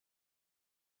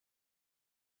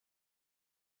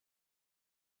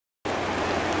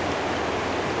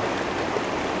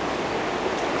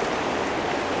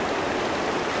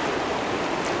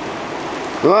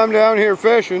Well, I'm down here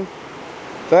fishing,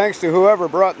 thanks to whoever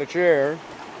brought the chair.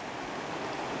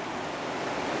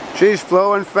 She's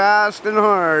flowing fast and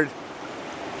hard.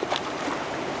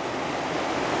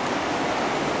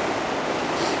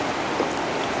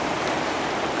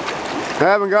 I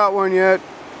haven't got one yet.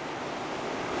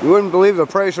 You wouldn't believe the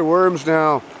price of worms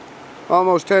now.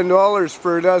 Almost $10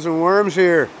 for a dozen worms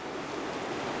here.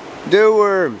 Do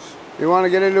worms. You want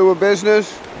to get into a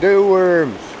business? Do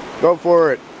worms. Go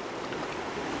for it.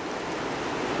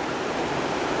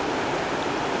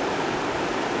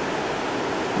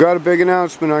 Got a big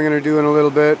announcement I'm going to do in a little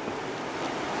bit.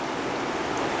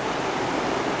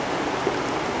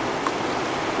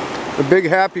 A big,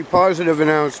 happy, positive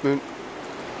announcement.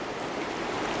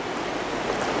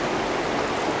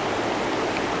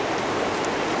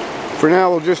 For now,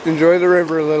 we'll just enjoy the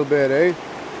river a little bit, eh?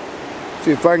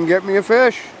 See if I can get me a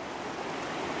fish.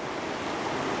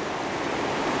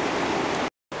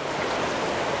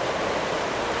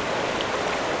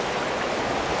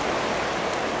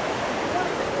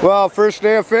 Well, first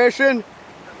day of fishing,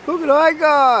 look what I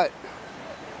got.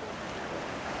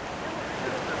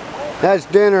 That's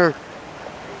dinner.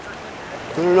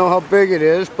 I don't know how big it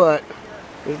is, but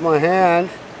there's my hand.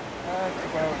 It's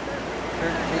about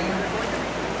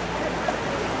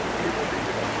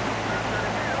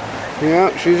 13.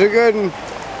 Yeah, she's a good one.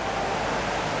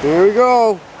 There we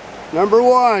go. Number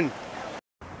one.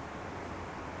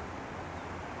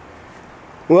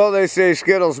 Well, they say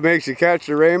Skittles makes you catch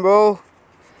the rainbow.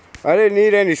 I didn't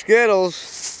eat any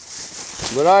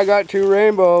Skittles, but I got 2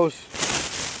 rainbows.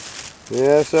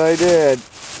 Yes, I did.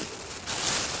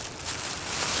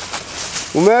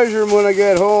 We'll measure them when I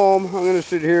get home. I'm going to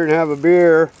sit here and have a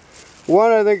beer.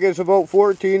 One I think is about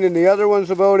 14 and the other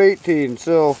one's about 18.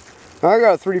 So I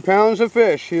got 3 pounds of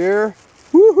fish here.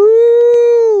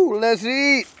 Woohoo! Let's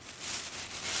eat.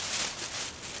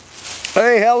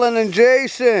 Hey, Helen and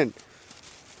Jason.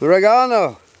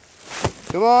 Regano.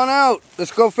 Come on out.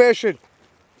 Let's go fishing.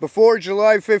 Before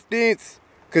July 15th.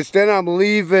 Because then I'm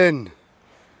leaving.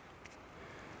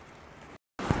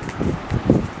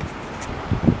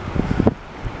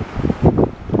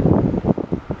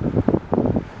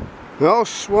 Oh,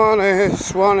 Swanee,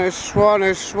 Swanee,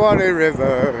 Swanee, Swanee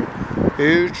River,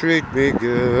 you treat me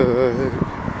good.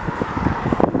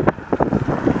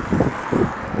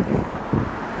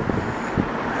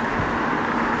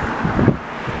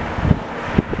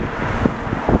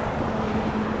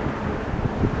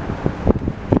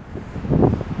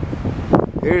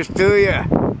 Here's to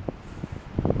you.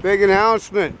 Big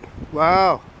announcement.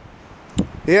 Wow.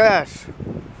 Yes.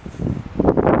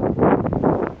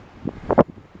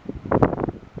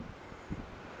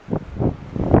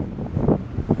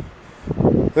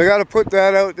 I gotta put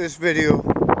that out, this video.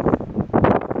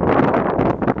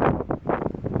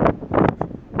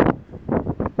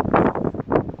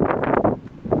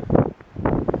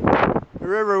 The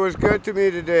river was good to me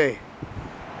today.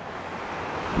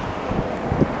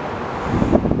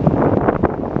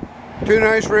 Two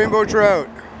nice rainbow trout.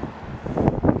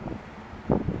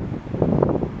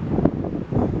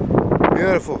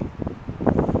 Beautiful.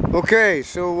 Okay,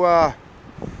 so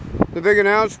the big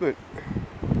announcement.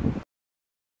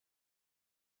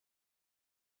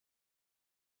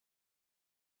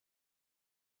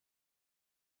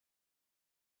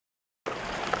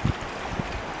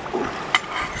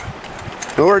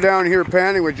 So we're down here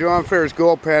panning with John Ferris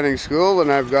Gold Panning School,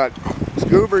 and I've got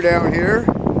Scuba down here.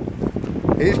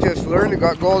 He's just learned,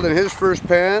 got gold in his first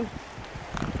pan.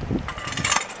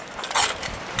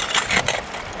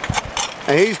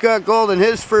 And he's got gold in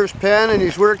his first pan and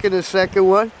he's working his second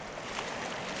one.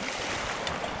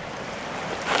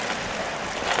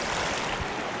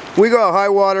 We got high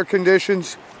water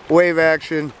conditions, wave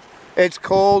action. It's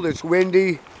cold, it's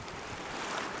windy,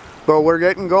 but we're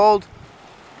getting gold.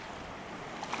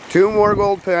 2 more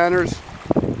gold panners.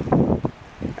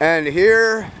 And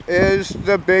here is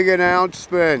the big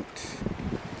announcement.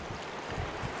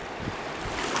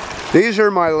 These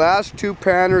are my last 2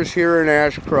 panners here in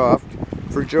Ashcroft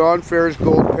for John Ferris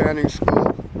Gold Panning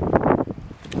School.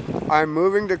 I'm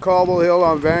moving to Cobble Hill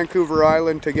on Vancouver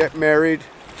Island to get married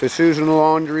to Susan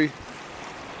Laundry.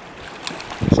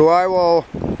 So I will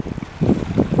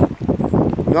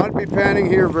not be panning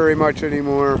here very much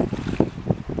anymore.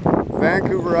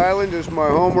 Vancouver Island is my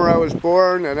home where I was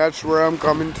born, and that's where I'm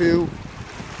coming to.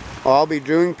 I'll be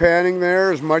doing panning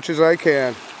there as much as I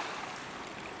can.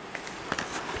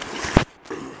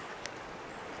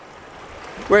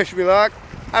 Wish me luck.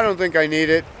 I don't think I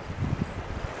need it.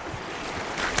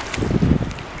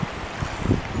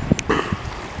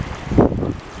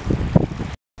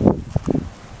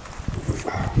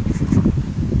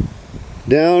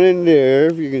 Down in there,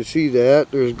 if you can see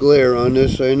that, there's glare on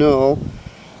this, I know.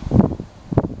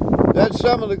 That's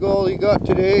some of the gold he got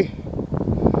today.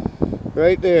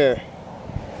 Right there.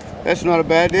 That's not a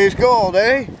bad day's gold,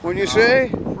 eh? Wouldn't you say?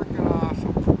 Freaking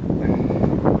awesome.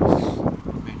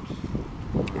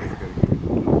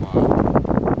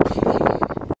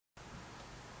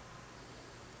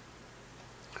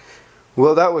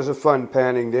 Well, that was a fun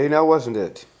panning day, now wasn't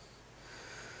it?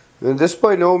 And this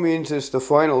by no means is the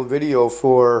final video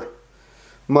for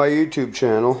my YouTube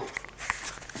channel.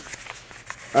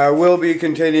 I will be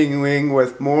continuing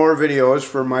with more videos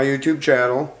for my YouTube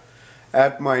channel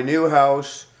at my new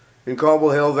house in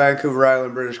Cobble Hill, Vancouver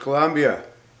Island, British Columbia,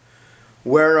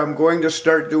 where I'm going to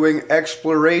start doing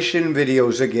exploration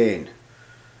videos again.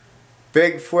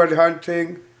 Bigfoot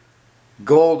hunting,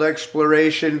 gold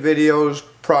exploration videos,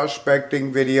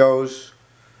 prospecting videos.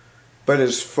 But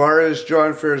as far as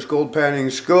John Ferris Gold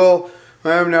Panning School,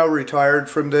 I am now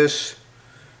retired from this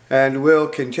and will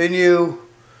continue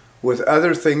with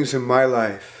other things in my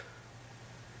life.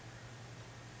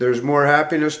 There's more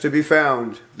happiness to be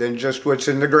found than just what's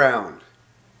in the ground.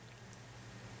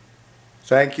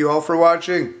 Thank you all for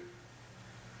watching.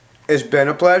 It's been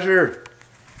a pleasure.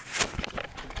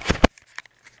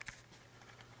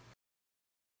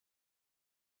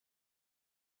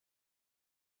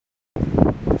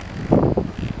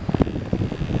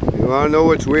 You want to know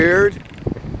what's weird?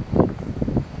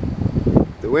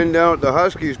 The wind down at the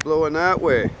Husky's blowing that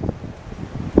way.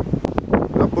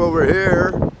 Up over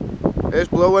here, it's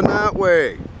blowing that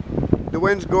way. The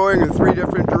wind's going in 3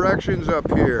 different directions up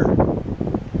here.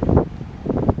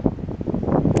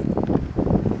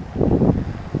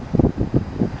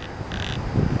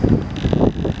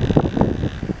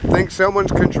 Think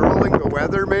someone's controlling the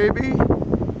weather, maybe?